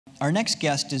Our next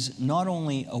guest is not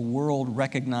only a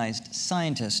world-recognized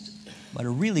scientist, but a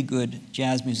really good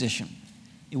jazz musician.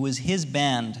 It was his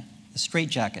band, the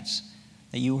Straitjackets,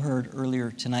 that you heard earlier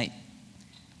tonight.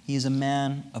 He is a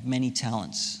man of many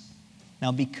talents.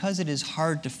 Now, because it is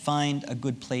hard to find a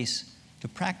good place to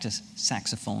practice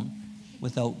saxophone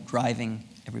without driving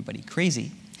everybody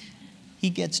crazy, he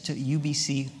gets to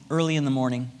UBC early in the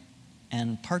morning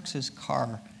and parks his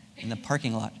car in the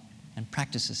parking lot and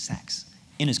practices sax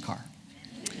in his car.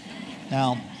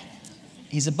 Now,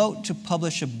 he's about to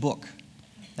publish a book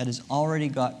that has already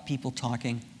got people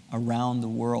talking around the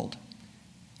world.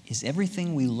 Is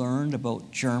everything we learned about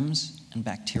germs and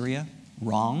bacteria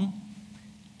wrong?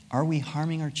 Are we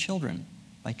harming our children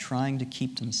by trying to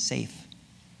keep them safe?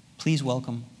 Please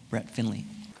welcome Brett Finlay.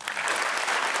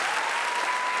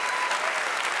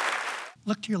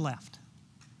 Look to your left.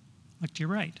 Look to your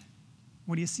right.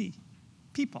 What do you see?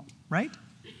 People, right?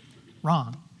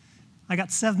 Wrong. I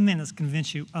got 7 minutes to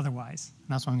convince you otherwise, and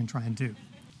that's what I'm going to try and do.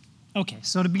 Okay,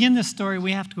 so to begin this story,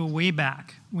 we have to go way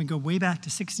back. We go way back to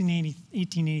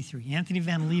 1883. Anthony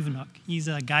van Leeuwenhoek, he's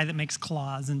a guy that makes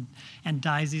claws and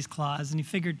dyes these claws, and he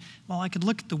figured, well, I could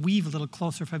look at the weave a little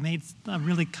closer if I made a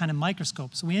really kind of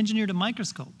microscope. So we engineered a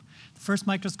microscope, the first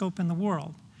microscope in the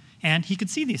world, and he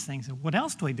could see these things. What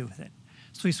else do I do with it?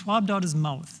 So he swabbed out his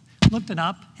mouth, looked it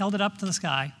up, held it up to the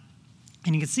sky,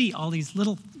 and you could see all these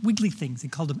little wiggly things. He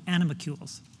called them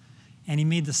animalcules. And he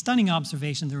made the stunning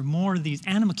observation there were more of these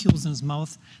animalcules in his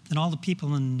mouth than all the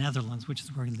people in the Netherlands, which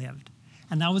is where he lived.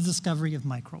 And that was the discovery of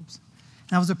microbes. And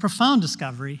that was a profound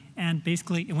discovery, and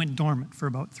basically it went dormant for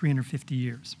about 350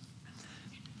 years.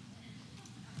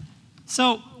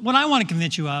 So what I want to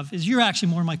convince you of is you're actually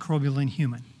more microbial than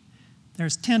human.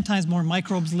 There's 10 times more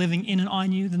microbes living in and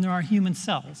on you than there are human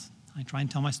cells. I try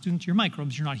and tell my students, you're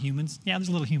microbes, you're not humans. Yeah, there's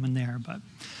a little human there, but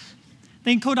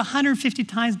they encode 150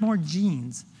 times more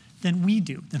genes than we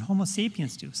do, than Homo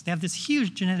sapiens do. So they have this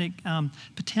huge genetic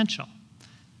potential.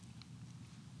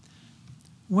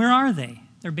 Where are they?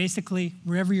 They're basically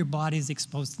wherever your body is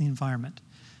exposed to the environment.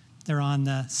 They're on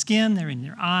the skin, they're in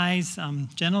your eyes,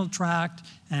 genital tract,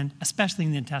 and especially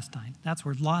in the intestine. That's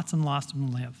where lots and lots of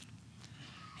them live.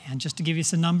 And just to give you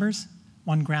some numbers,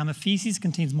 1 gram of feces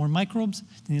contains more microbes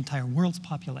than the entire world's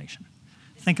population.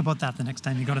 Think about that the next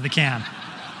time you go to the can.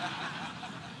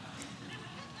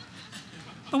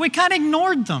 But we kind of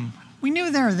ignored them. We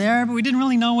knew they were there, but we didn't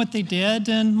really know what they did.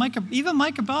 And even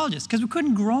microbiologists, because we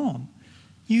couldn't grow them.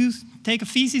 You take a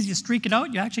feces, you streak it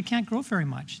out, you actually can't grow very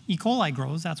much. E. coli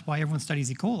grows. That's why everyone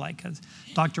studies E. coli, because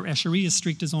Dr. Escherichia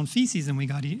streaked his own feces, and we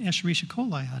got Escherichia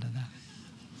coli out of that.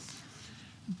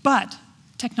 But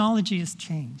technology has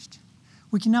changed.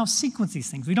 We can now sequence these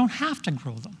things. We don't have to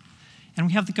grow them. And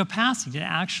we have the capacity to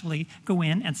actually go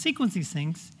in and sequence these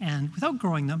things, and without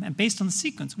growing them, and based on the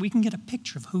sequence, we can get a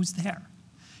picture of who's there.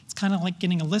 It's kind of like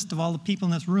getting a list of all the people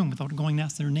in this room without going to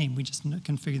ask their name. We just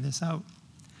can figure this out.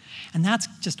 And that's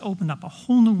just opened up a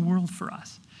whole new world for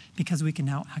us, because we can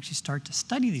now actually start to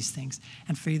study these things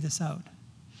and figure this out.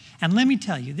 And let me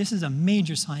tell you, this is a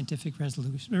major scientific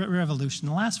revolution. In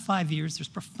the last 5 years, there's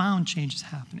profound changes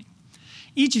happening.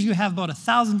 Each of you have about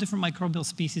 1,000 different microbial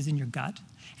species in your gut,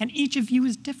 and each of you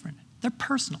is different. They're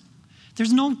personal.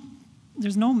 There's no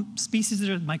species that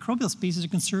are microbial species that are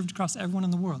conserved across everyone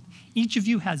in the world. Each of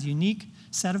you has a unique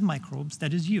set of microbes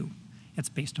that is you. It's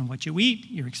based on what you eat,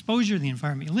 your exposure, the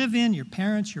environment you live in, your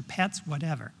parents, your pets,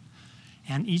 whatever.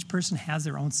 And each person has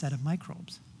their own set of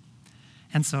microbes.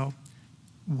 And so,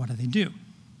 what do?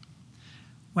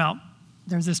 Well,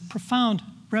 there's this profound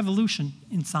revolution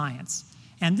in science.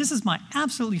 And this is my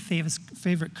absolutely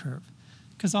favorite curve,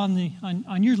 because on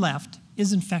your left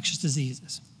is infectious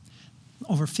diseases.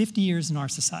 Over 50 years in our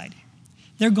society.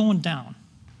 They're going down.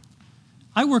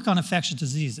 I work on infectious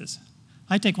diseases.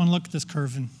 I take one look at this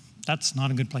curve, and that's not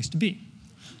a good place to be.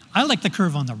 I like the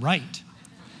curve on the right.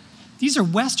 These are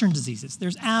Western diseases.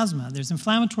 There's asthma, there's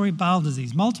inflammatory bowel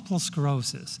disease, multiple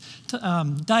sclerosis,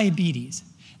 diabetes.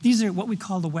 These are what we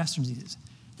call the Western diseases.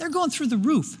 They're going through the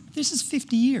roof. This is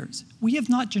 50 years. We have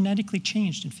not genetically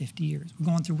changed in 50 years. We're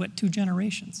going through, 2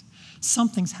 generations?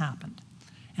 Something's happened.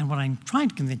 And what I'm trying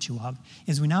to convince you of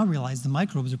is we now realize the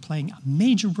microbes are playing a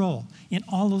major role in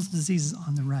all those diseases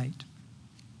on the right.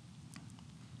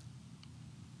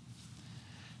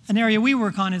 An area we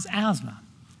work on is asthma.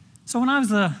 So when I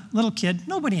was a little kid,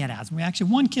 nobody had asthma.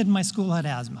 Actually, one kid in my school had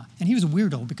asthma. And he was a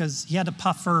weirdo because he had a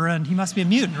puffer, and he must be a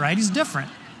mutant, right? He's different.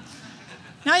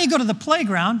 Now you go to the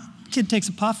playground, kid takes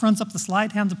a puff, runs up the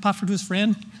slide, hands a puffer to his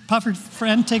friend. Puffer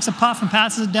friend takes a puff and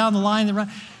passes it down the line.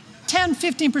 10,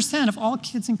 15% of all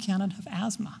kids in Canada have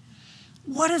asthma.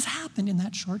 What has happened in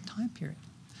that short time period?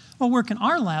 Well, work in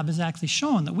our lab has actually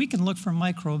shown that we can look for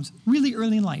microbes really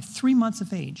early in life, 3 months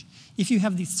of age. If you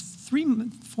have these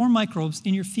 4 microbes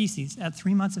in your feces at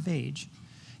 3 months of age,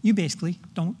 you basically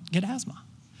don't get asthma.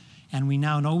 And we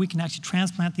now know we can actually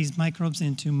transplant these microbes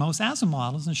into mouse asthma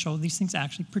models and show these things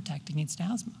actually protect against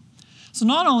asthma. So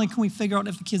not only can we figure out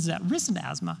if the kid's at risk of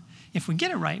asthma, if we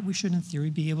get it right, we should, in theory,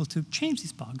 be able to change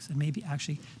these bugs and maybe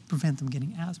actually prevent them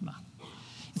getting asthma.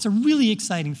 It's a really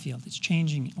exciting field. It's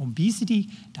changing obesity,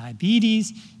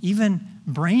 diabetes, even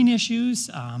brain issues.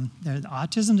 There's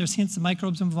autism, there's hints of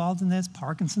microbes involved in this,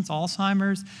 Parkinson's,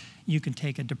 Alzheimer's. You can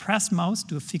take a depressed mouse,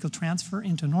 do a fecal transfer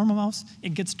into a normal mouse,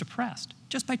 it gets depressed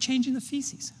just by changing the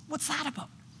feces. What's that about?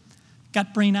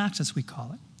 Gut-brain axis, we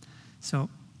call it. So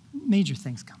major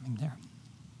things coming there.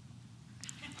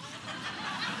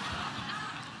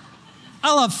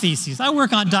 I love feces. I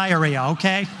work on diarrhea,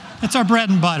 okay? It's our bread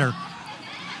and butter.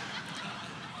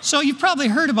 So you've probably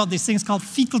heard about these things called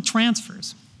fecal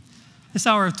transfers. This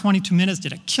hour of 22 minutes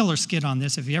did a killer skit on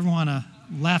this. If you ever want to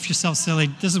laugh yourself silly,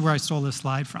 this is where I stole this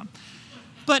slide from.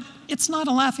 But it's not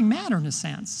a laughing matter in a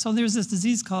sense. So there's this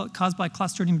disease caused by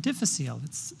Clostridium difficile.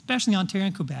 It's especially in Ontario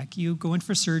and Quebec. You go in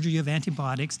for surgery, you have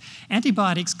antibiotics.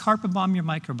 Antibiotics carpet bomb your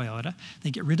microbiota.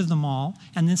 They get rid of them all,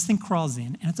 and this thing crawls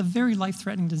in, and it's a very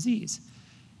life-threatening disease.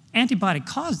 Antibiotic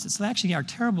caused it, so they actually are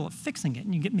terrible at fixing it,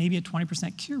 and you get maybe a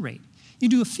 20% cure rate. You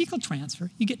do a fecal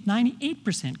transfer, you get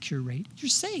 98% cure rate, you're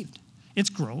saved. It's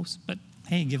gross, but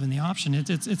hey, given the option,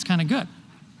 it's kind of good.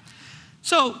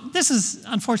 So this is,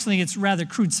 unfortunately, it's rather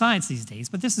crude science these days,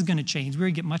 but this is going to change. We're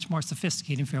going to get much more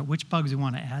sophisticated and figure out which bugs we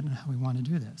want to add and how we want to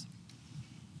do this.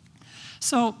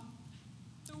 So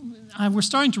we're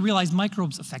starting to realize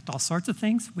microbes affect all sorts of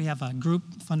things. We have a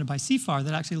group funded by CFAR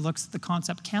that actually looks at the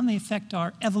concept, can they affect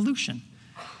our evolution?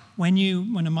 When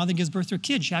a mother gives birth to a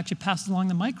kid, she actually passes along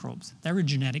the microbes. They're a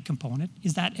genetic component.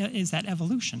 Is that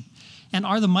evolution? And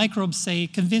are the microbes, say,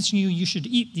 convincing you should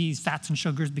eat these fats and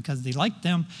sugars because they like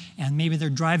them, and maybe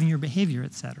they're driving your behavior,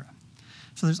 et cetera?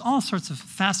 So there's all sorts of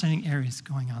fascinating areas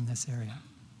going on in this area.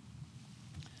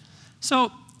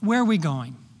 So where are we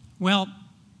going? Well,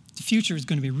 the future is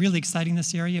going to be really exciting in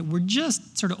this area. We're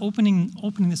just sort of opening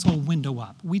this whole window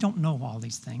up. We don't know all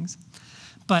these things.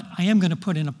 But I am going to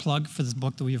put in a plug for this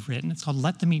book that we have written. It's called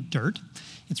Let Them Eat Dirt.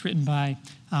 It's written by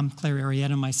Claire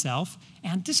Arietta and myself.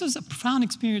 And this was a profound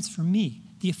experience for me.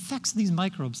 The effects of these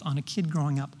microbes on a kid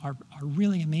growing up are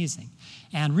really amazing.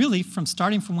 And really,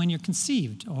 starting from when you're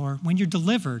conceived or when you're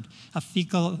delivered, a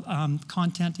fecal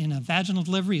content in a vaginal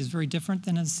delivery is very different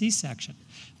than a C-section.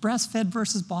 Breastfed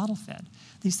versus bottle-fed.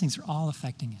 These things are all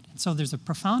affecting it. And so there's a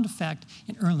profound effect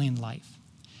early in life.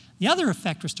 The other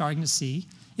effect we're starting to see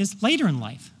is later in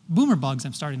life. Boomer bugs,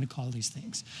 I'm starting to call these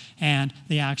things. And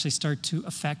they actually start to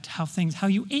affect how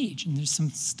you age. And there's some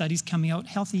studies coming out,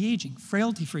 healthy aging.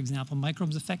 Frailty, for example,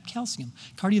 microbes affect calcium.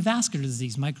 Cardiovascular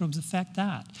disease, microbes affect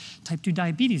that. Type 2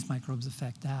 diabetes, microbes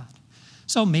affect that.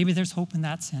 So maybe there's hope in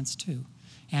that sense too.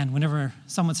 And whenever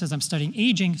someone says, I'm studying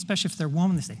aging, especially if they're a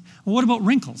woman, they say, well, what about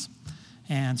wrinkles?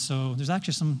 And so there's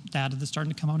actually some data that's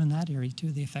starting to come out in that area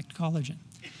too, they affect collagen.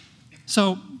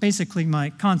 So basically my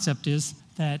concept is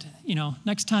that,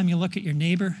 next time you look at your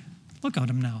neighbor, look at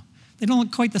them now. They don't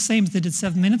look quite the same as they did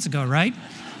 7 minutes ago, right?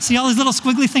 See all these little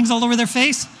squiggly things all over their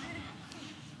face?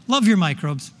 Love your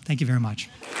microbes. Thank you very much.